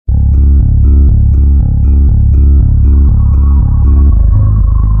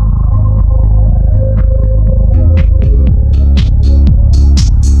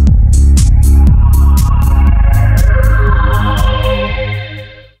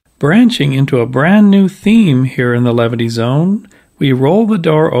Branching into a brand new theme here in the Levity Zone, we roll the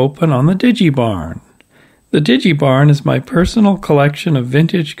door open on the DigiBarn. The DigiBarn is my personal collection of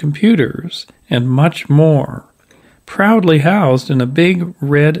vintage computers and much more, proudly housed in a big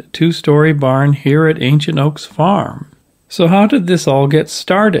red 2-story barn here at Ancient Oaks Farm. So how did this all get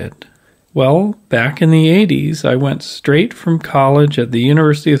started? Well, back in the 80s, I went straight from college at the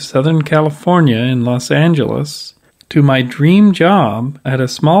University of Southern California in Los Angeles to my dream job at a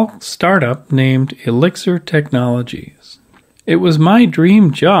small startup named Elixir Technologies. It was my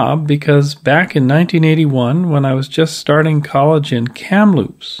dream job because back in 1981, when I was just starting college in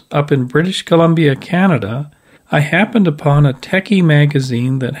Kamloops, up in British Columbia, Canada, I happened upon a techie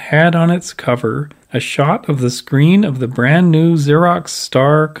magazine that had on its cover a shot of the screen of the brand new Xerox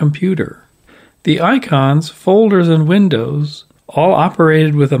Star computer. The icons, folders, and windows, all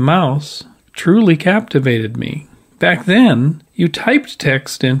operated with a mouse, truly captivated me. Back then, you typed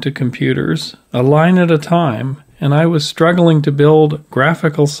text into computers, a line at a time, and I was struggling to build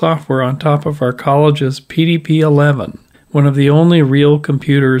graphical software on top of our college's PDP-11, one of the only real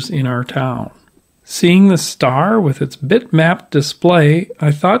computers in our town. Seeing the star with its bitmap display, I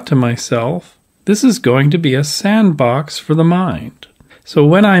thought to myself, this is going to be a sandbox for the mind. So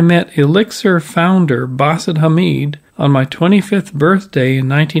when I met Elixir founder Basit Hamid on my 25th birthday in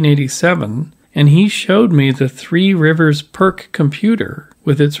 1987, and he showed me the Three Rivers PERC computer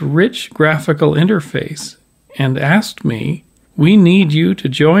with its rich graphical interface and asked me, "We need you to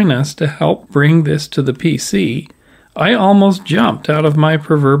join us to help bring this to the PC," I almost jumped out of my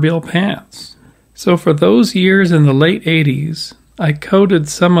proverbial pants. So for those years in the late 80s, I coded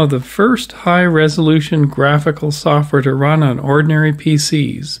some of the first high-resolution graphical software to run on ordinary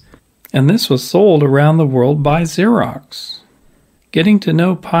PCs, and this was sold around the world by Xerox. Getting to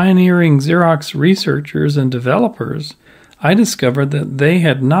know pioneering Xerox researchers and developers, I discovered that they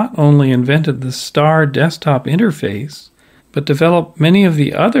had not only invented the Star desktop interface, but developed many of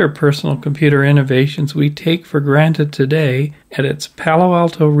the other personal computer innovations we take for granted today at its Palo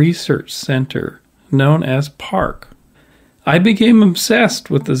Alto Research Center, known as PARC. I became obsessed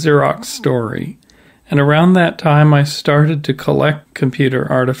with the Xerox story, and around that time I started to collect computer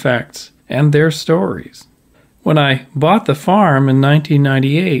artifacts and their stories. When I bought the farm in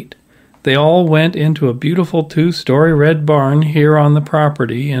 1998, they all went into a beautiful 2-story red barn here on the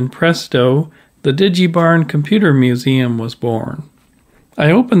property, and presto, the DigiBarn Computer Museum was born.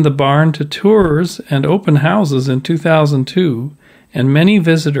 I opened the barn to tours and open houses in 2002, and many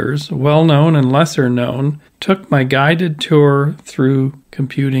visitors, well-known and lesser-known, took my guided tour through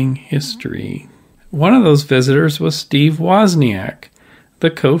computing history. One of those visitors was Steve Wozniak, the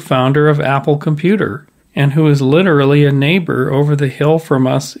co-founder of Apple Computer, and who is literally a neighbor over the hill from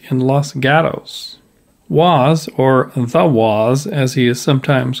us in Los Gatos. Woz, or the Woz as he is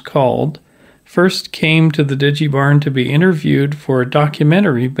sometimes called, first came to the DigiBarn to be interviewed for a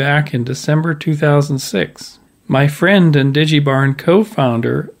documentary back in December 2006. My friend and DigiBarn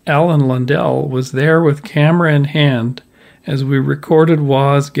co-founder, Allan Lundell, was there with camera in hand as we recorded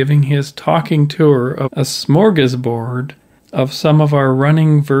Woz giving his talking tour of a smorgasbord of some of our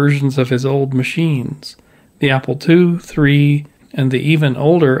running versions of his old machines, the Apple II, III, and the even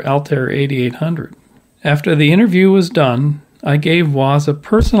older Altair 8800. After the interview was done, I gave Woz a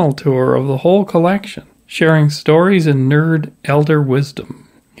personal tour of the whole collection, sharing stories and nerd elder wisdom.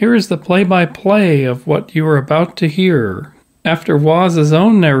 Here is the play-by-play of what you are about to hear. After Woz's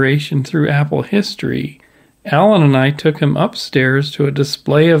own narration through Apple history, Allan and I took him upstairs to a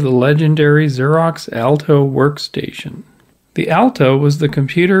display of the legendary Xerox Alto workstation. The Alto was the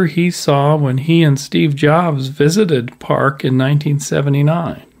computer he saw when he and Steve Jobs visited PARC in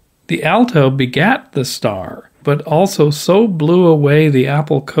 1979. The Alto begat the Star, but also so blew away the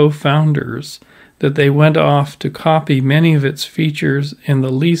Apple co-founders that they went off to copy many of its features in the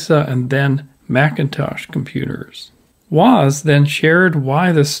Lisa and then Macintosh computers. Woz then shared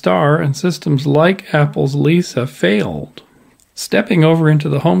why the Star and systems like Apple's Lisa failed. Stepping over into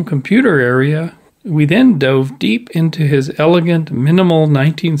the home computer area, we then dove deep into his elegant, minimal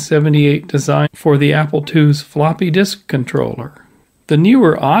 1978 design for the Apple II's floppy disk controller. The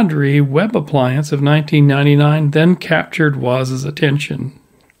newer Audrey web appliance of 1999 then captured Woz's attention.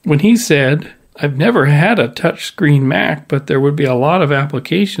 When he said, "I've never had a touchscreen Mac, but there would be a lot of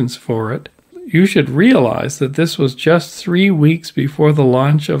applications for it," you should realize that this was just 3 weeks before the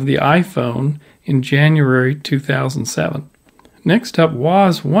launch of the iPhone in January 2007. Next up,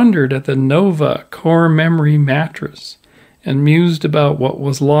 Woz wondered at the Nova core memory mattress and mused about what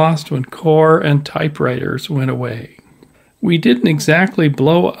was lost when core and typewriters went away. We didn't exactly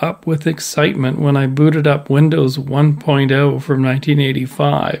blow up with excitement when I booted up Windows 1.0 from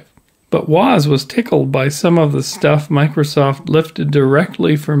 1985, But Woz was tickled by some of the stuff Microsoft lifted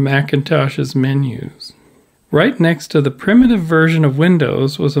directly from Macintosh's menus. Right next to the primitive version of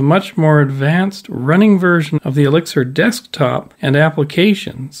Windows was a much more advanced running version of the Elixir desktop and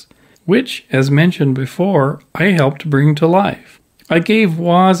applications, which, as mentioned before, I helped bring to life. I gave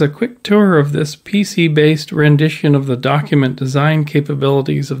Woz a quick tour of this PC-based rendition of the document design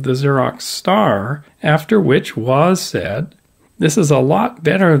capabilities of the Xerox Star, after which Woz said, "This is a lot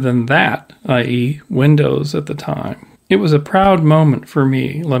better than that," i.e. Windows at the time. It was a proud moment for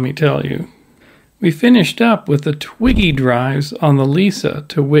me, let me tell you. We finished up with the Twiggy drives on the Lisa,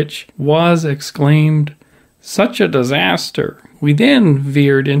 to which Woz exclaimed, "Such a disaster." We then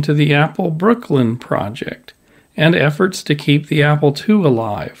veered into the Apple Brooklyn project and efforts to keep the Apple II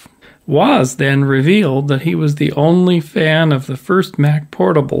alive. Woz then revealed that he was the only fan of the first Mac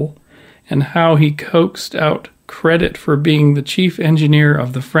Portable and how he coaxed out credit for being the chief engineer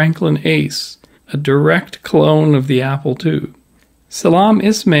of the Franklin Ace, a direct clone of the Apple II. Sellam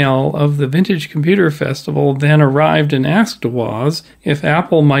Ismail of the Vintage Computer Festival then arrived and asked Woz if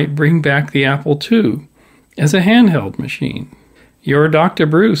Apple might bring back the Apple II as a handheld machine. Your Dr.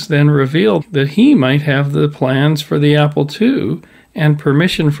 Bruce then revealed that he might have the plans for the Apple II and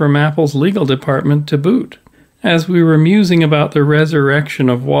permission from Apple's legal department to boot. As we were musing about the resurrection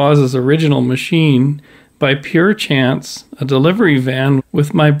of Woz's original machine, by pure chance, a delivery van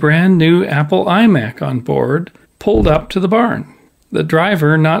with my brand new Apple iMac on board pulled up to the barn. The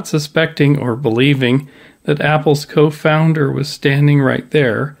driver, not suspecting or believing that Apple's co-founder was standing right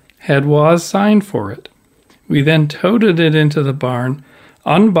there, had Woz sign for it. We then toted it into the barn,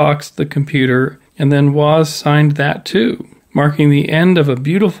 unboxed the computer, and then Woz signed that too, marking the end of a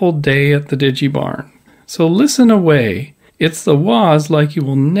beautiful day at the DigiBarn. So listen away. It's the Woz like you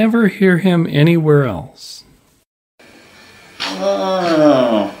will never hear him anywhere else.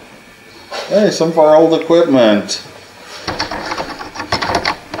 Oh, hey, some of our old equipment.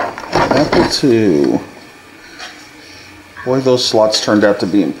 Apple II. Boy, those slots turned out to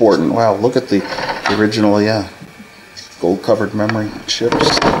be important. Wow, look at the original, gold-covered memory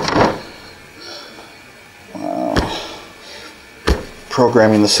chips. Wow.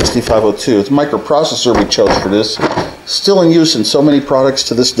 Programming the 6502. It's a microprocessor we chose for this. Still in use in so many products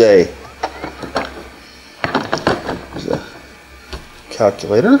to this day. There's a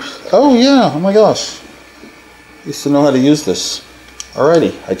calculator. Oh yeah, oh my gosh. Used to know how to use this.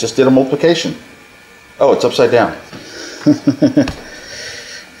 Alrighty, I just did a multiplication. Oh, it's upside down.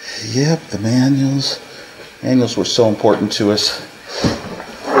 Yep, the manuals. Manuals were so important to us.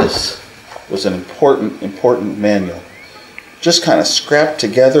 This was an important manual. Just kind of scrapped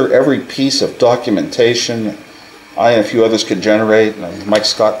together every piece of documentation I and a few others could generate. Mike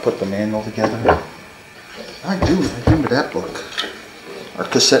Scott put the manual together. I do remember that book. Our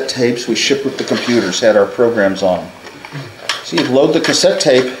cassette tapes we shipped with the computers had our programs on. So you'd load the cassette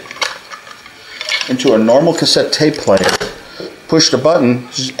tape into a normal cassette tape player, push the button,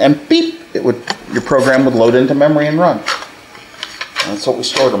 and beep, your program would load into memory and run. And that's what we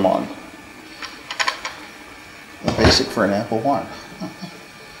stored them on. Basic for an Apple I.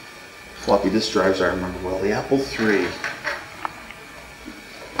 Floppy disk drives I remember well. The Apple III.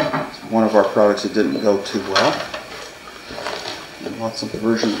 It's one of our products that didn't go too well. And lots of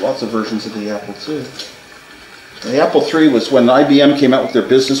versions of the Apple II. And the Apple III was when IBM came out with their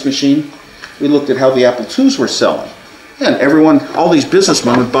business machine. We looked at how the Apple IIs were selling. And all these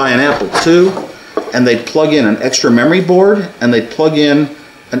businessmen would buy an Apple II, and they'd plug in an extra memory board, and they'd plug in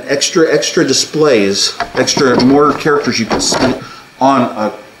an extra displays, more characters you could see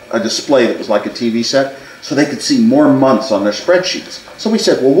on a display that was like a TV set, so they could see more months on their spreadsheets. So we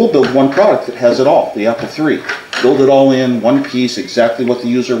said, well, we'll build one product that has it all, the Apple III. Build it all in, one piece, exactly what the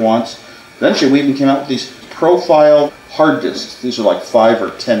user wants. Eventually, we even came out with these profile hard disks. These are like 5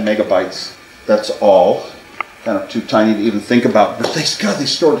 or 10 megabytes. That's all. Kind of too tiny to even think about, but they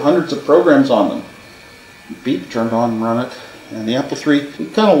stored hundreds of programs on them. Beep, turned on and run it. And the Apple III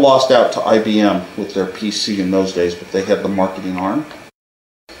kind of lost out to IBM with their PC in those days, but they had the marketing arm.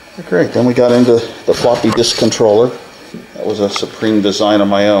 Great, then we got into the floppy disk controller. That was a supreme design of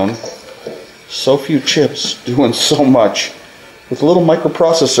my own. So few chips doing so much with a little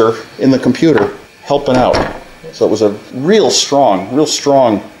microprocessor in the computer helping out. So it was a real strong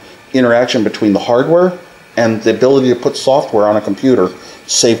interaction between the hardware and the ability to put software on a computer,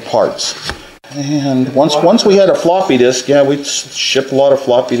 save parts. And once we had a floppy disk, we'd ship a lot of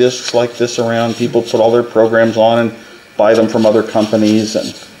floppy disks like this around. People put all their programs on and buy them from other companies,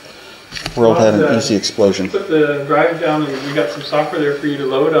 and the world had an easy explosion. Put the drive down, and we got some software there for you to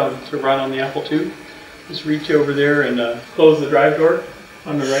load to run on the Apple II. Just reach over there and close the drive door.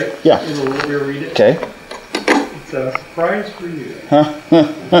 On the right? Yeah. We'll read it. Okay. It's a surprise for you.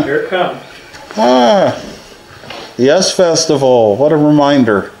 Here it comes. Ah, the S Festival. What a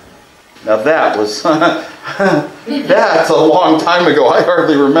reminder. Now that was, that's a long time ago. I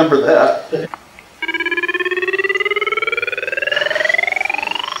hardly remember that.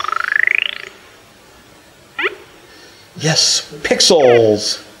 Yes,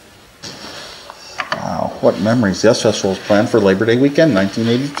 pixels. Wow, what memories. The US Festival is planned for Labor Day weekend,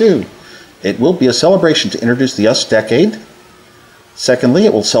 1982. It will be a celebration to introduce the US decade. Secondly,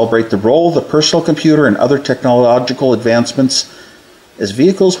 it will celebrate the role of the personal computer and other technological advancements as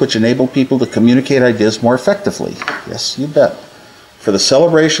vehicles which enable people to communicate ideas more effectively. Yes, you bet. For the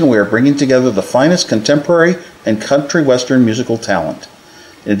celebration, we are bringing together the finest contemporary and country western musical talent.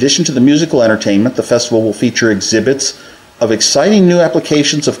 In addition to the musical entertainment, the festival will feature exhibits of exciting new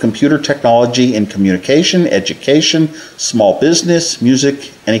applications of computer technology in communication, education, small business,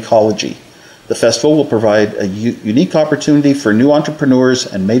 music, and ecology. The festival will provide a unique opportunity for new entrepreneurs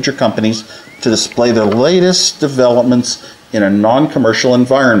and major companies to display their latest developments in a non-commercial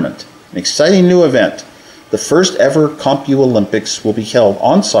environment. An exciting new event. The first ever Compu Olympics will be held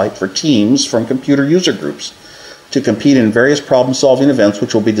on-site for teams from computer user groups to compete in various problem-solving events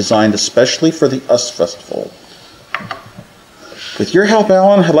which will be designed especially for the US Festival. With your help,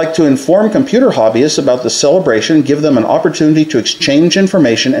 Allan, I'd like to inform computer hobbyists about the celebration, give them an opportunity to exchange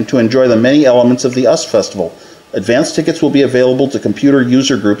information and to enjoy the many elements of the US Festival. Advance tickets will be available to computer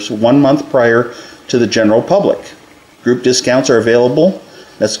user groups 1 month prior to the general public. Group discounts are available.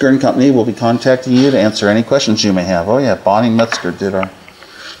 Metzger and Company will be contacting you to answer any questions you may have. Oh yeah, Bonnie Metzger did our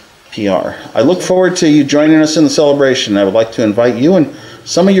PR. I look forward to you joining us in the celebration. I would like to invite you and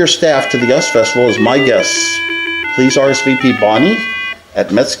some of your staff to the US Festival as my guests. Please RSVP Bonnie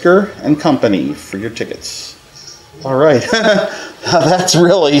at Metzger and Company for your tickets. All right. That's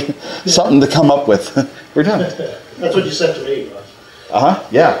really something to come up with. We're done. That's what you sent to me. Uh-huh.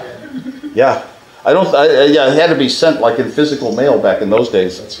 Yeah. Yeah. Yeah, it had to be sent like in physical mail back in those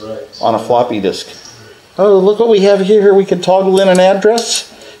days. That's right. On a floppy disk. Oh, look what we have here. We can toggle in an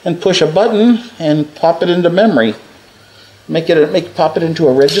address and push a button and pop it into memory. Pop it into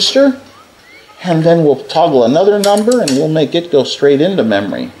a register, and then we'll toggle another number and we'll make it go straight into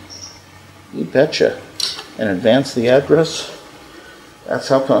memory. You betcha. And advance the address. That's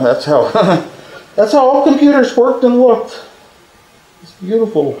how that's how all computers worked and looked. It's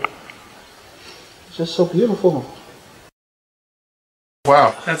beautiful. It's just so beautiful.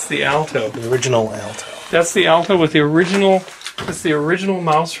 Wow. That's the Alto. The original Alto. That's the Alto with the original. That's the original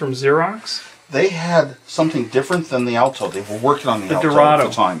mouse from Xerox. They had something different than the Alto. They were working on the Alto Dorado. at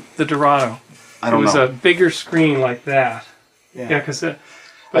the time. The Dorado. I don't know. It was a bigger screen like that. Yeah, because I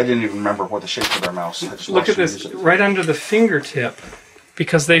didn't even remember what the shape of their mouse. Look at this, right under the fingertip,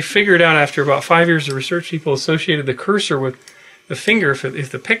 because they figured out after about 5 years of research, people associated the cursor with the finger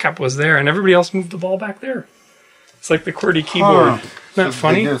if the pickup was there, and everybody else moved the ball back there. It's like the QWERTY keyboard. Isn't that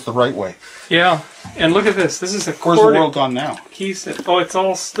funny? They did it the right way. Yeah, and look at this. This is a Where's the world gone now? Key set. Oh, it's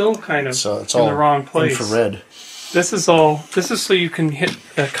all still kind of it's in the wrong place. Infrared. This is so you can hit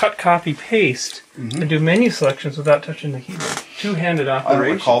cut, copy, paste, and do menu selections without touching the keyboard. Two-handed operation. I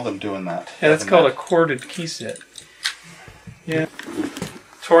don't recall them doing that. Yeah, that's called a corded key set. Yeah.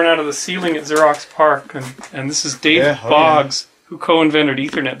 Torn out of the ceiling at Xerox Park, and this is Dave Boggs, who co-invented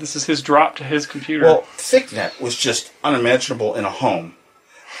Ethernet. This is his drop to his computer. Well, ThickNet was just unimaginable in a home,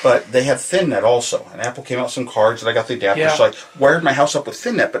 but they had ThinNet also. And Apple came out with some cards, and I got the adapter, so I wired my house up with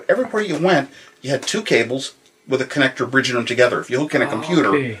ThinNet. But everywhere you went, you had two cables with a connector bridging them together. If you hook in a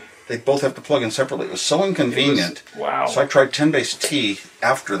computer, they both have to plug in separately. It was so inconvenient. Wow. So I tried 10BASE-T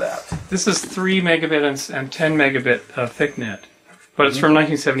after that. This is 3 megabit and 10 megabit ThickNet, but it's from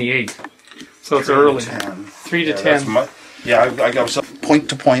 1978, so it's early. 3 to 10. I was point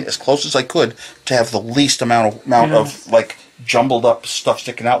to point as close as I could to have the least amount of like jumbled up stuff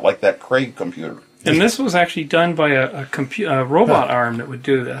sticking out like that Craig computer. And this was actually done by a robot arm that would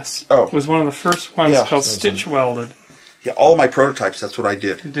do this. Oh. It was one of the first ones called stitch welded. Yeah, all my prototypes, that's what I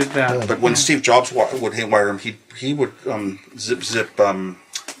did. Who did that. But when Steve Jobs would wire them, he would zip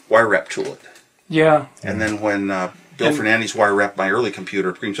wire wrap tool it. Yeah. And then when Bill Fernandes wire wrapped my early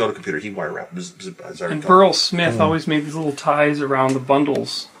computer, Cream Soda computer, he wire wrapped. And Burl Smith always made these little ties around the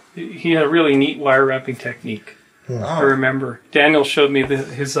bundles. He had a really neat wire wrapping technique. I remember. Daniel showed me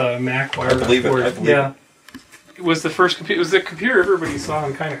his Mac wire wrap board. I believe it. It was the first computer. It was the computer everybody saw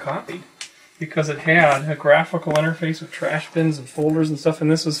and kind of copied, because it had a graphical interface with trash bins and folders and stuff,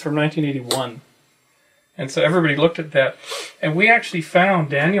 and this was from 1981. And so everybody looked at that. And we actually found,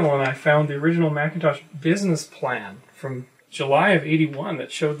 Daniel and I found the original Macintosh business plan from July of '81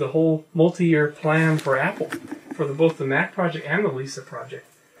 that showed the whole multi-year plan for Apple for both the Mac project and the Lisa project,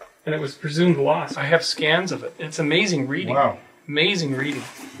 and it was presumed lost. I have scans of it. It's amazing reading. Wow. Amazing reading.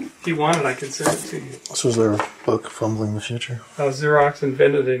 If you want it, I can send it to you. This was their book, Fumbling the Future. How Xerox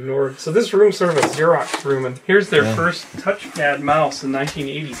invented and ignored. So this room's sort of a Xerox room, and here's their first touchpad mouse in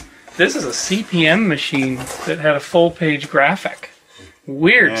 1980. This is a CPM machine that had a full-page graphic.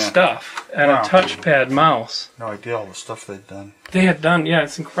 Weird stuff. And a touchpad mouse. No idea all the stuff they'd done. They had done, yeah,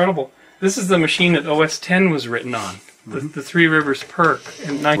 it's incredible. This is the machine that OS X was written on. The Three Rivers Perk.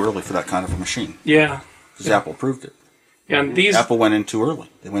 Too early for that kind of a machine. Yeah. Because Apple proved it. Yeah, and these... Apple went in too early.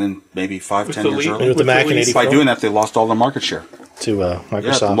 They went in maybe 5-10 years early. With the Mac in 84. By doing that, they lost all their market share. To Microsoft.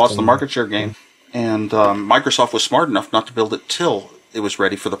 Yeah, they lost the market share game. And Microsoft was smart enough not to build it till it was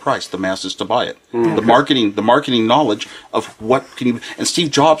ready for the price, the masses to buy it. The marketing knowledge of what can you... And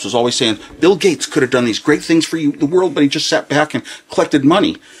Steve Jobs was always saying, Bill Gates could have done these great things for the world, but he just sat back and collected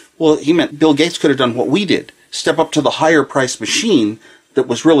money. Well, he meant Bill Gates could have done what we did. Step up to the higher price machine that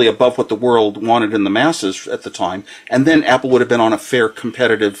was really above what the world wanted in the masses at the time, and then Apple would have been on a fair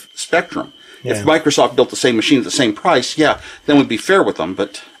competitive spectrum. Yeah. If Microsoft built the same machine at the same price, then we'd be fair with them,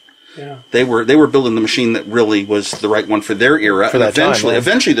 but they were building the machine that really was the right one for their era, and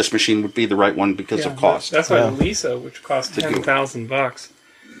eventually this machine would be the right one because of cost. That's why the Lisa, which cost $10,000,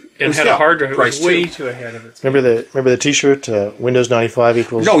 and had a hard drive, it was way too ahead of its. Remember the T-shirt, Windows 95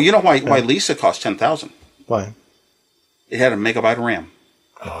 equals... No, you know why Lisa cost $10,000? Why? It had a megabyte of RAM.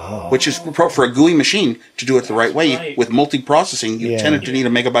 Which is, for a GUI machine, to do it the right way, with multi-processing, you tended to need a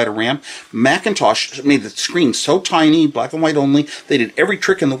megabyte of RAM. Macintosh made the screen so tiny, black and white only, they did every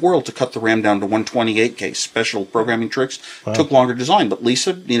trick in the world to cut the RAM down to 128K. Special programming tricks took longer to design, but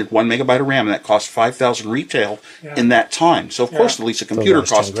Lisa needed 1 megabyte of RAM, and that cost $5,000 retail in that time. So, of course, the Lisa computer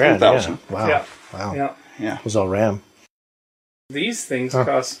cost $10,000. Wow. Yeah. It was all RAM. These things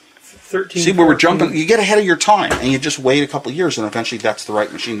cost... 13, See, where we're jumping, you get ahead of your time, and you just wait a couple of years, and eventually that's the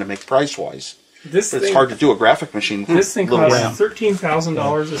right machine to make price-wise. It's hard to do a graphic machine. This thing cost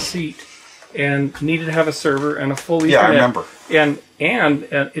 $13,000 a seat, and needed to have a server and a full Ethernet. Yeah, I remember. And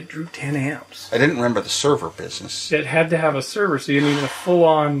it drew 10 amps. I didn't remember the server business. It had to have a server, so you needed a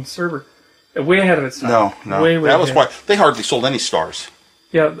full-on server. Way ahead of its time. No. Way that was ahead. why they hardly sold any stars.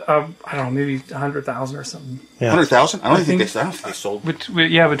 Yeah, I don't know, maybe 100,000 or something. 100,000? I don't think they sold.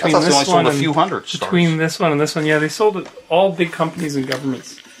 Between I thought this they only one sold a and few hundred stars. Between this one and this one, they sold it. All big companies and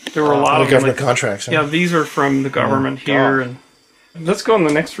governments. There were a lot of government contracts. Yeah, these are from the government here. And let's go in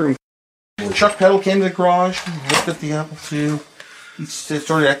the next room. Chuck Peddle came to the garage, looked at the Apple II. He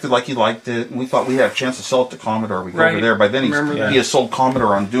sort of acted like he liked it, and we thought we had a chance to sell it to Commodore. We go over there. By then, he has sold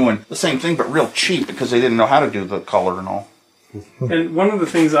Commodore on doing the same thing, but real cheap because they didn't know how to do the color and all. And one of the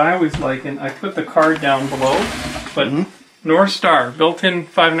things I always like, and I put the card down below, but North Star, built-in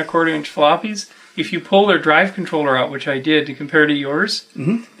 5 1/4-inch floppies, if you pull their drive controller out, which I did to compare to yours,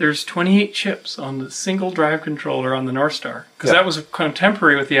 there's 28 chips on the single drive controller on the North Star. Because that was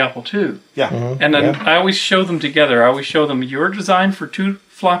contemporary with the Apple II. Yeah. And then I always show them together. I always show them your design for 2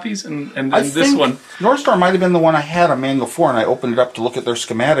 floppies and then this one. North Star might have been the one I had a manual for, and I opened it up to look at their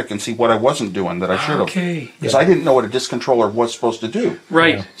schematic and see what I wasn't doing that I should have. Okay. Because I didn't know what a disk controller was supposed to do.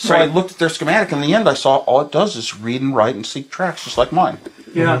 Right. Yeah. So I looked at their schematic, and in the end I saw all it does is read and write and seek tracks, just like mine.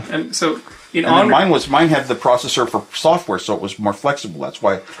 Yeah, and so... mine had the processor for software, so it was more flexible. That's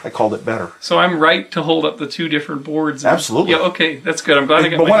why I called it better. So I'm right to hold up the 2 different boards. Absolutely. Yeah. Okay. That's good. I'm glad I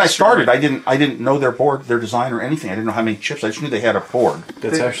got. But when I started, I didn't know their board, their design, or anything. I didn't know how many chips. I just knew they had a board.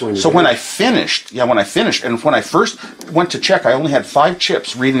 That's actually. So when I finished, and when I first went to check, I only had 5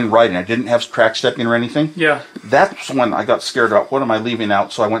 chips reading and writing. I didn't have track stepping or anything. Yeah. That's when I got scared about what am I leaving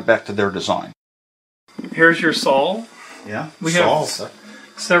out. So I went back to their design. Here's your Sol. Yeah. We have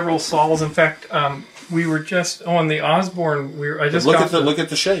several Sols. In fact, we were just on the Osborne. Look at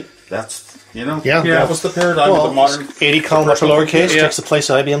the shape. That's Yeah. That was the paradigm of the modern 80 column upper lowercase takes the place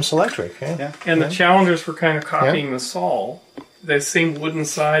of IBM Selectric. Yeah. And the Challengers were kind of copying the Sol. The same wooden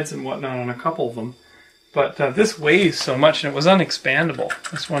sides and whatnot on a couple of them. But this weighs so much, and it was unexpandable.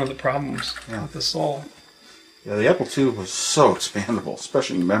 That's one of the problems with the Sol. Yeah, the Apple II was so expandable,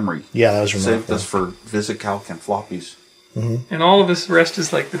 especially in memory. Yeah, that was remarkable. Saved us for VisiCalc and floppies. And all of this rest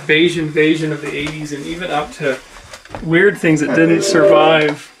is like the beige invasion of the 80s, and even up to weird things that didn't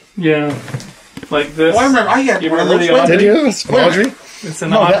survive. Yeah. Like this. Oh, I remember. I had one of those. Did you? It's an Audrey? It's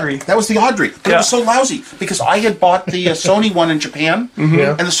an Audrey. That was the Audrey. But it was so lousy because I had bought the Sony one in Japan,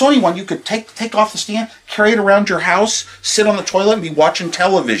 and the Sony one you could take off the stand, carry it around your house, sit on the toilet, and be watching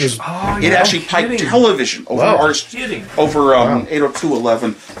television. It actually piped television over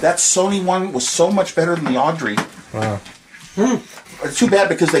 802.11. That Sony one was so much better than the Audrey. Wow. It's too bad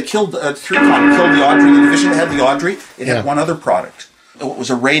because they killed 3Com, killed the Audrey. The division that had the Audrey, it had one other product. It was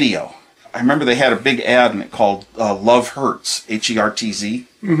a radio. I remember they had a big ad in it called Love Hurts, Hertz.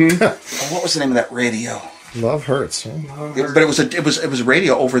 Mm-hmm. What was the name of that radio? Love Hurts. Huh? But it was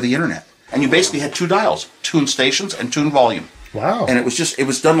radio over the internet, and you basically had 2 dials: tune stations and tune volume. Wow! And it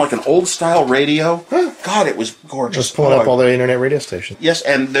was done like an old style radio. Huh. God, it was gorgeous. Just pulling up all the internet radio stations. Yes,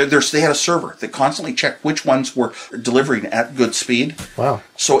 and they had a server that constantly checked which ones were delivering at good speed. Wow!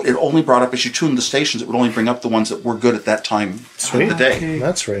 So it only brought up, as you tuned the stations, it would only bring up the ones that were good at that time of the day. Okay.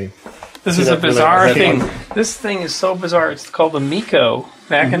 That's right. This is a bizarre thing. This thing is so bizarre. It's called the Miko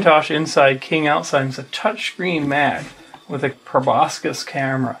Macintosh Inside, King Outside. It's a touchscreen Mac with a proboscis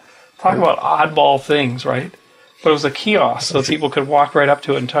camera. Talk about oddball things, right? But it was a kiosk, so people could walk right up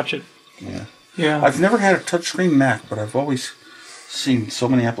to it and touch it. Yeah. Yeah. I've never had a touchscreen Mac, but I've always seen so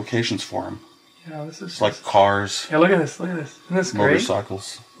many applications for them. Yeah, this is like cars. Yeah, look at this. Look at this. Isn't this great?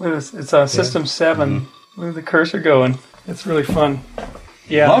 Motorcycles. Look at this. It's a System 7. Look at the cursor going. It's really fun.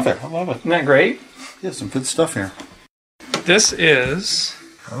 Yeah. Love it. I love it. Isn't that great? Yeah, some good stuff here. This is...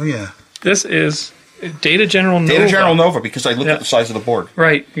 Oh, yeah. This is Data General Nova. Data General Nova, because I looked at the size of the board.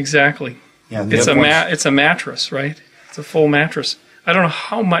 Right, exactly. Yeah, it's a mattress, right? It's a full mattress. I don't know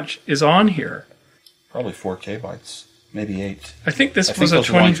how much is on here. Probably 4 kbytes, maybe 8. I think this I was think a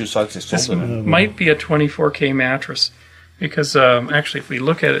 20. This might be a 24K mattress, because actually, if we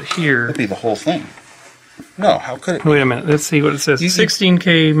look at it here, it'd be the whole thing. No, how could it? Wait a minute. Let's see what it says.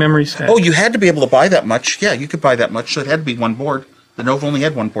 16K memory stack. Oh, you had to be able to buy that much. Yeah, you could buy that much. So it had to be one board. The Nova only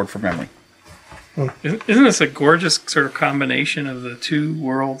had one board for memory. Isn't this a gorgeous sort of combination of the two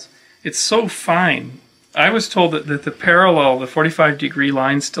worlds? It's so fine. I was told that the parallel, the 45-degree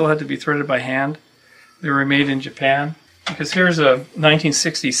lines, still had to be threaded by hand. They were made in Japan. Because here's a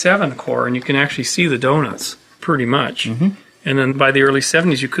 1967 core, and you can actually see the donuts, pretty much. Mm-hmm. And then by the early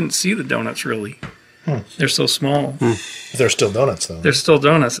 70s, you couldn't see the donuts, really. They're so small. They're still donuts, though. They're still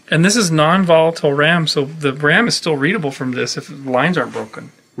donuts. And this is non-volatile RAM, so the RAM is still readable from this if the lines aren't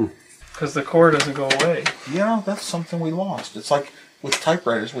broken. Because the core doesn't go away. You know, that's something we lost. It's like with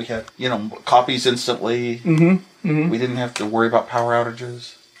typewriters, we had, copies instantly. Mm-hmm. Mm-hmm. We didn't have to worry about power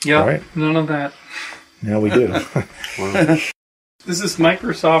outages. Yeah, right. None of that. Now we do. This is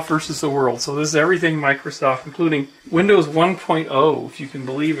Microsoft versus the world. So this is everything Microsoft, including Windows 1.0, if you can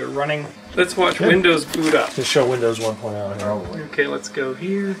believe it, running. Let's watch Windows boot up. Just show Windows 1.0 here. Okay, let's go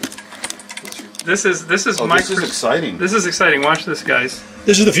here. This is Microsoft. This is exciting. This is exciting. Watch this, guys.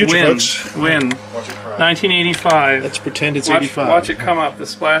 This is the future, folks. Win. 1985. Let's pretend it's 85. Watch it come up. The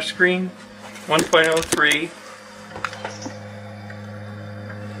splash screen. 1.03.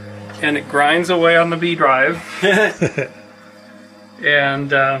 And it grinds away on the B drive.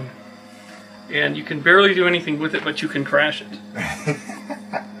 And you can barely do anything with it, but you can crash it.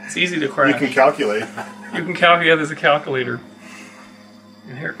 It's easy to crash. You can calculate. You can calculate as a calculator.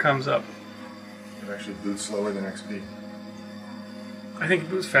 And here it comes up. It actually boots slower than XP. I think it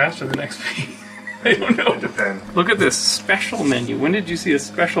boots faster than XP. I don't know. It depends. Look at this special menu. When did you see a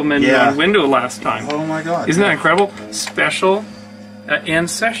special menu on Windows last time? Oh my God. Isn't that incredible? Special and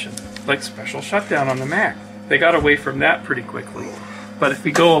session. Like special shutdown on the Mac. They got away from that pretty quickly. But if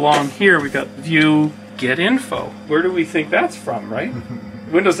we go along here, we've got view, get info. Where do we think that's from, right?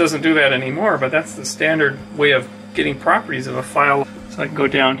 Windows doesn't do that anymore, but that's the standard way of getting properties of a file. So I can go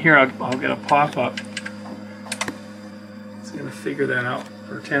down here, I'll get a pop-up. It's going to figure that out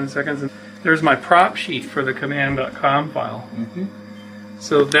for 10 seconds. And there's my prop sheet for the command.com file. Mm-hmm.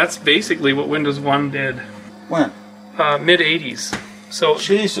 So that's basically what Windows 1 did. When? Mid-80s. So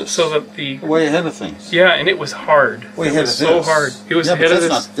Jesus. So the way ahead of things. Yeah, and it was hard. Way ahead of this. So hard. It was ahead of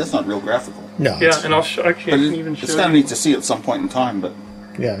this. That's not real graphical. No. Yeah, and I'll show. Actually, I can even show. It's kind of neat to see at some point in time, but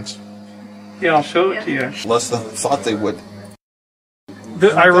yeah, I'll show it to you. Less than I thought they would.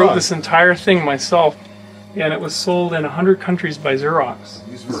 I wrote this entire thing myself, and it was sold in 100 countries by Xerox.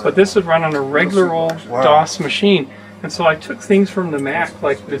 But this would run on a regular old DOS machine. And so I took things from the Mac,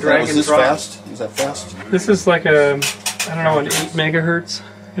 like the drag and drop. Fast? Is that fast? This is like an 8 megahertz.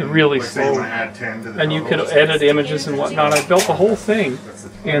 It's really slow. And you could edit images and whatnot. I built the whole thing,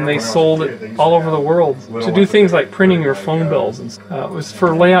 and they sold it all over the world to do things like printing your phone bills. It was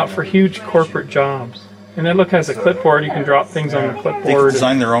for layout for huge corporate jobs. And then look, as a clipboard, you can drop things on the clipboard. They could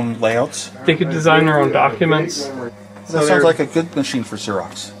design their own layouts? They could design their own documents. That sounds like a good machine for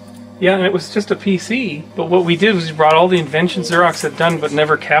Xerox. Yeah, and it was just a PC. But what we did was we brought all the inventions Xerox had done but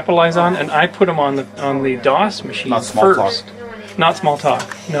never capitalized on, and I put them on the DOS machine Not Smalltalk. first. Not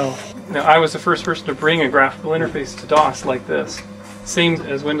Smalltalk, no. No, I was the first person to bring a graphical interface to DOS like this. Same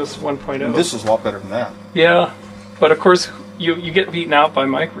as Windows 1.0. This is a lot better than that. Yeah. But of course, you get beaten out by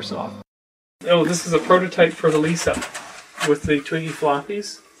Microsoft. Oh, this is a prototype for the Lisa with the Twiggy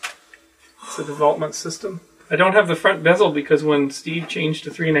floppies. It's a development system. I don't have the front bezel because when Steve changed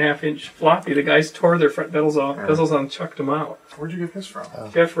to 3.5-inch floppy, the guys tore their front bezels off and chucked them out. Where'd you get this from?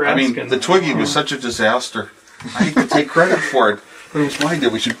 Jeff Raskin. I mean, the Twiggy was such a disaster. I hate to take credit for it, but it was my idea.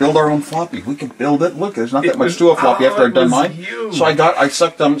 We should build our own floppy. We can build it. Look, there's not that much to a floppy after I've done mine. Huge. So I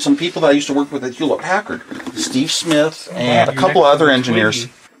sucked some people that I used to work with at Hewlett Packard, Steve Smith, and a couple other engineers.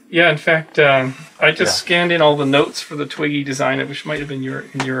 Twiggy. Yeah, in fact, I just scanned in all the notes for the Twiggy design, which might have been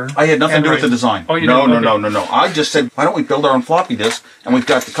in your. I had nothing to do with the design. Oh, you didn't? No. I just said, why don't we build our own floppy disk? And we've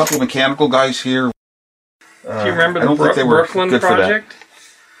got a couple of mechanical guys here. Do you remember the Brooklyn project?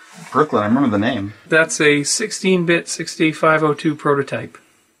 Brooklyn, I remember the name. That's a 16-bit 68502 prototype,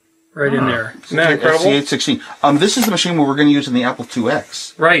 right in there. Isn't that incredible? SC816. This is the machine where we're going to use in the Apple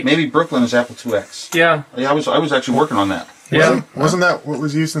IIX. Right. Maybe Brooklyn is Apple IIX. Yeah. I was actually working on that. Yeah. Wasn't that what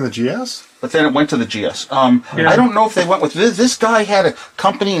was used in the GS? But then it went to the GS. I don't know if they went with this. This guy had a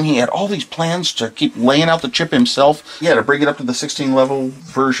company and he had all these plans to keep laying out the chip himself. He had to bring it up to the 16-level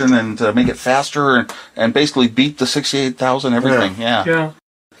version and make it faster and basically beat the 68,000 everything. Yeah.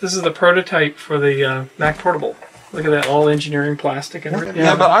 This is the prototype for the Mac Portable. Look at that, all engineering plastic and everything.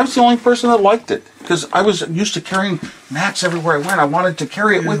 Yeah, but I was the only person that liked it because I was used to carrying Macs everywhere I went. I wanted to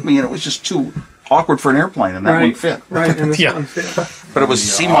carry it with me, and it was just too awkward for an airplane, and that wouldn't fit. Right, and this one fit. But it was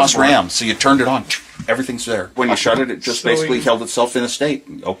CMOS RAM, so you turned it on, everything's there. When you shut it, it just basically held itself in a state.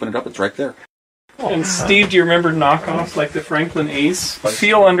 You open it up, it's right there. And Steve, do you remember knockoffs like the Franklin Ace?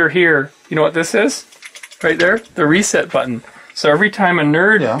 Feel under here. You know what this is? Right there? The reset button. So every time a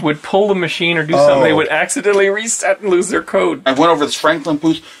nerd would pull the machine or do something, they would accidentally reset and lose their code. I went over this Franklin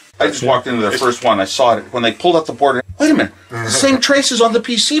booth. I just walked into their first one. I saw it. When they pulled out the board, wait a minute. The same traces on the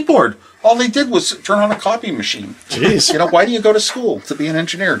PC board. All they did was turn on a copy machine. Jeez. You know, why do you go to school to be an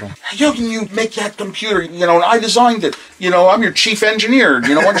engineer? How can you make that computer? You know, and I designed it. You know, I'm your chief engineer.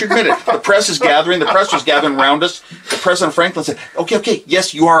 You know, once you admit it. The press is gathering. The press was gathering around us. The president Franklin said, okay,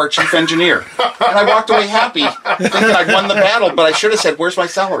 yes, you are our chief engineer. And I walked away happy, thinking I'd won the battle, but I should have said, where's my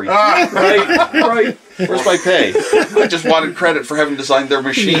salary? Right. Where's my pay? I just wanted credit for having designed their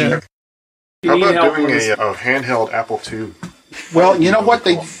machine. Yeah. How about doing a handheld Apple II? Well, you know what?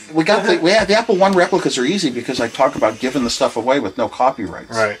 We had the Apple I replicas are easy because I talk about giving the stuff away with no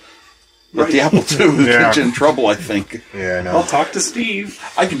copyrights. Right. But the Apple II is in trouble, I think. Yeah, I know. I'll talk to Steve.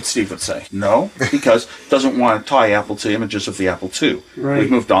 Steve would say no, because it doesn't want to tie Apple to images of the Apple II. Right.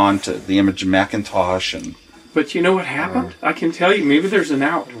 We've moved on to the image of Macintosh and. But you know what happened? I can tell you, maybe there's an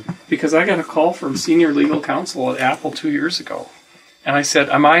out, because I got a call from senior legal counsel at Apple 2 years ago. And I said,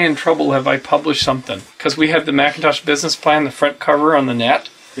 am I in trouble? Have I published something? Because we had the Macintosh business plan, the front cover on the net.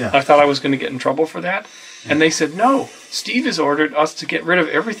 Yeah. I thought I was going to get in trouble for that. Yeah. And they said, no, Steve has ordered us to get rid of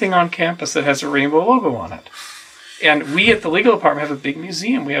everything on campus that has a rainbow logo on it. And we at the legal department have a big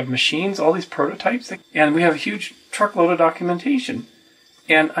museum. We have machines, all these prototypes, and we have a huge truckload of documentation.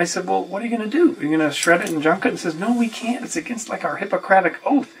 And I said, well, what are you going to do? Are you going to shred it and junk it? And says, no, we can't. It's against our Hippocratic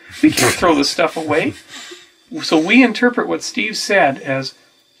oath. We can't throw this stuff away. So we interpret what Steve said as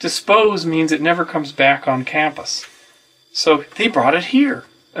dispose means it never comes back on campus. So they brought it here,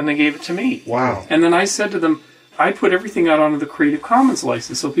 and they gave it to me. Wow. And then I said to them, I put everything out onto the Creative Commons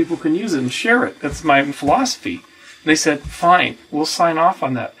license so people can use it and share it. That's my philosophy. And they said, fine, we'll sign off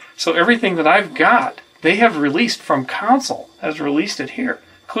on that. So everything that I've got, they have released from Council, has released it here,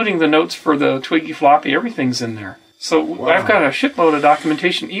 including the notes for the Twiggy floppy, everything's in there. So I've got a shitload of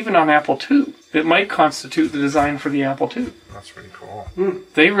documentation, even on Apple II, that might constitute the design for the Apple II. That's pretty cool.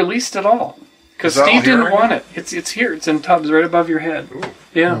 They released it all. Because Steve didn't want it. It's here. It's in tubs right above your head. Ooh.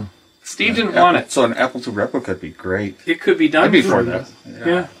 Yeah. Steve didn't want it. So an Apple II replica would be great. It could be done before that.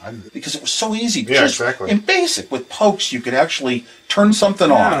 Yeah. Because it was so easy. Yeah, just exactly. In BASIC, with pokes, you could actually turn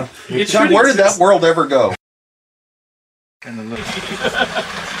something on. Now, where did that world ever go? Get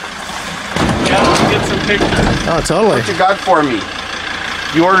some pictures. Oh, totally. What you got for me?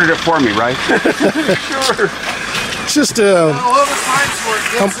 You ordered it for me, right? Sure. It's just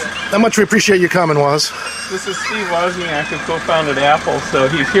how much we appreciate you coming, Woz. This is Steve Wozniak, who co-founded Apple, so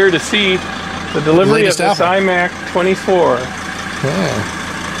he's here to see the delivery of this iMac 24. Yeah.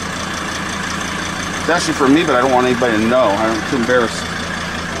 It's actually for me, but I don't want anybody to know. I'm too embarrassed.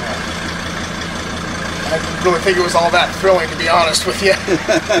 I didn't really think it was all that thrilling, to be honest with you.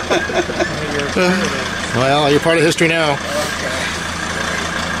 Well, you're part of history now. Okay.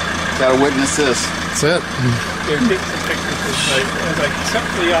 Gotta witness this. That's it. Here, take some pictures as I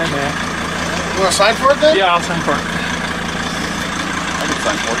accept the iMac. You want to sign for it then? Yeah, I'll sign for it. I can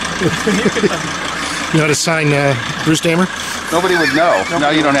sign for it. You can sign. You know how to sign Bruce Damer? Nobody would know.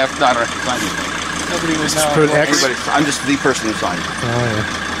 No, you don't have to sign anything. Nobody would know. Put an X. I'm just the person who signed it. Oh, yeah.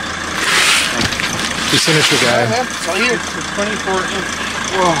 The signature guy. It's all you. 24-inch.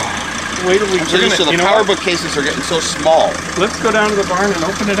 Whoa. Wait till we So the PowerBook cases are getting so small. Let's go down to the barn and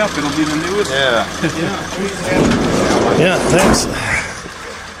open it up. It'll be the newest. Yeah. Yeah, thanks.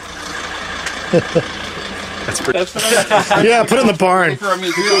 That's what I'm Yeah, put it in the barn. It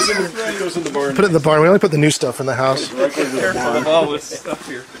goes in the barn. Put it in the barn. We only put the new stuff in the house. Careful of all this stuff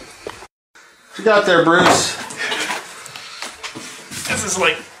here. What you got there, Bruce? This is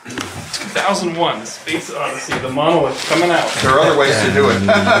like 2001, Space Odyssey, the monolith coming out. There are other ways to do it.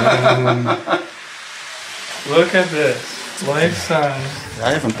 Look at this. Life size.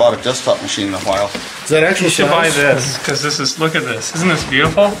 I haven't bought a desktop machine in a while. Is that actually You should buy this, because this is, look at this. Isn't this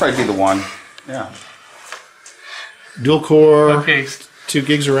beautiful? That'll probably be the one. Yeah. Dual core, Okay, 2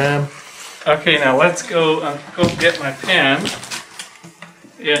 gigs of RAM. okay, now let's go get my pen.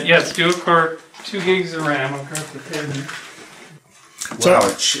 Yeah, it's dual core, 2 gigs of RAM. I'll grab the pen here. Wow,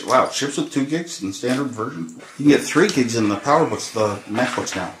 it ships with 2 gigs in the standard version. You can get 3 gigs in the PowerBooks, the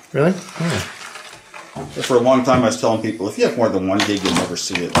MacBooks now. Really? For a long time, I was telling people, if you have more than 1 gig, you'll never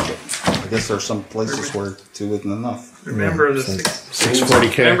see it. But I guess there are some places where 2 isn't enough. Remember the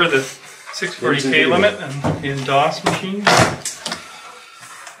 640K. Remember the 640K limit in DOS machines?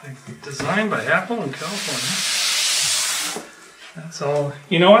 Designed by Apple in California. That's all.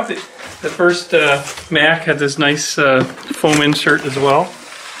 You know what? The first Mac had this nice foam insert as well.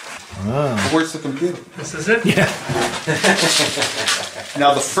 Where's the computer? This is it? Yeah.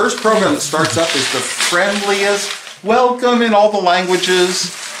 Now, the first program that starts up is the friendliest, welcome in all the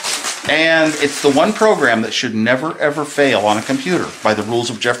languages, and it's the one program that should never, ever fail on a computer by the rules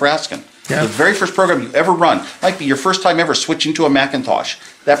of Jeff Raskin. Yeah. The very first program you ever run, might be your first time ever switching to a Macintosh.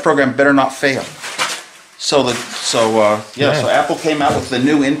 That program better not fail. So Apple came out with the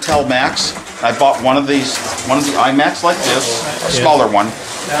new Intel Macs. I bought one of the iMacs like this, a smaller one,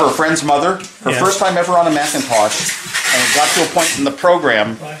 for a friend's mother. Her first time ever on a Macintosh, and it got to a point in the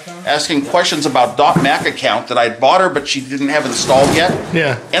program asking questions about .Mac account that I'd bought her, but she didn't have installed yet.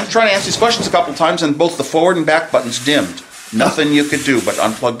 Yeah. And trying to answer these questions a couple times, and both the forward and back buttons dimmed. Nothing you could do but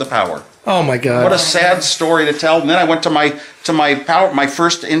unplug the power. Oh my God. What a sad story to tell. And then I went to my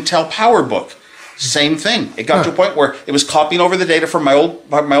first Intel PowerBook. Same thing. It got to a point where it was copying over the data from my old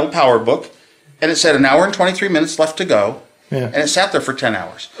PowerBook, and it said 1 hour and 23 minutes left to go. Yeah. And it sat there for 10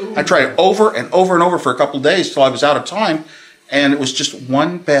 hours. I tried it over and over and over for a couple of days till I was out of time, and it was just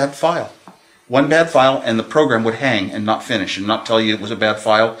one bad file. One bad file, and the program would hang and not finish and not tell you it was a bad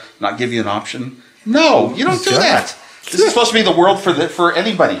file, not give you an option. No, you don't do that. This is supposed to be the world for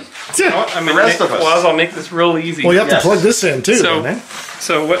anybody. You know what? The rest of us. Well, I'll make this real easy. Well, you have to plug this in too, So, then, eh?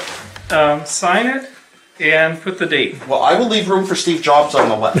 so what? Sign it and put the date. Well, I will leave room for Steve Jobs on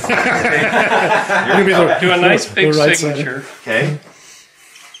the left. Do a nice big right signature. Okay.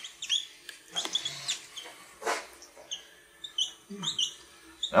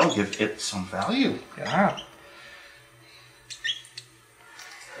 That'll give it some value. Yeah.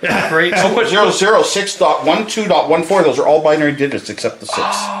 Great. So put 006.12.14. Those are all binary digits except the 6.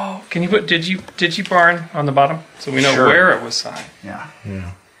 Oh, can you put DigiBarn on the bottom so we know Sure. where it was signed? Yeah.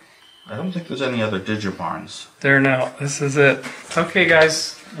 I don't think there's any other DigiBarns. There now. This is it. Okay,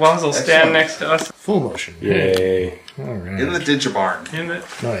 guys. Woz will stand next to us Full motion. Yay. All right. In the DigiBarn.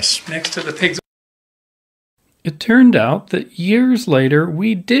 Nice. next to the pigs. It turned out that years later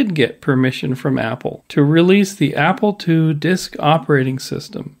we did get permission from Apple to release the Apple II disk operating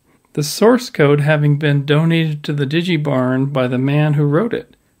system, the source code having been donated to the DigiBarn by the man who wrote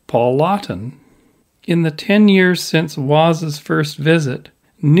it, Paul Lawton. In the 10 years since Woz's first visit,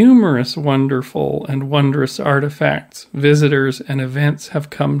 numerous wonderful and wondrous artifacts, visitors, and events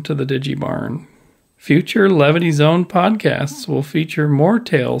have come to the DigiBarn. Future Levity Zone podcasts will feature more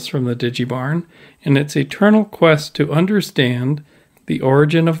tales from the DigiBarn in its eternal quest to understand the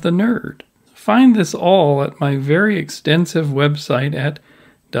origin of the nerd. Find this all at my very extensive website at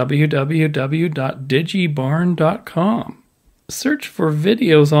www.digibarn.com. Search for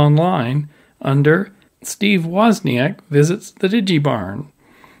videos online under Steve Wozniak Visits the DigiBarn.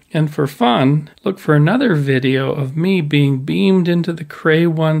 And for fun, look for another video of me being beamed into the Cray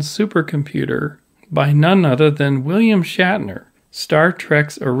 1 supercomputer by none other than William Shatner, Star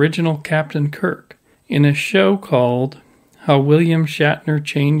Trek's original Captain Kirk, in a show called How William Shatner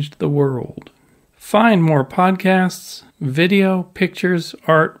Changed the World. Find more podcasts, video, pictures,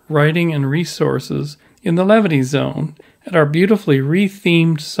 art, writing, and resources in the Levity Zone at our beautifully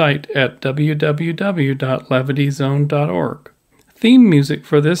re-themed site at www.levityzone.org. Theme music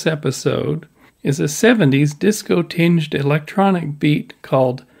for this episode is a 70s disco-tinged electronic beat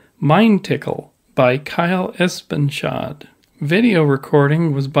called Mind Tickle by Kyle Espenshade. Video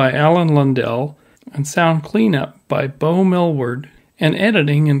recording was by Allan Lundell, and sound cleanup by Bo Millward, and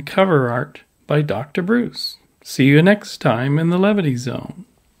editing and cover art by Dr. Bruce. See you next time in the Levity Zone.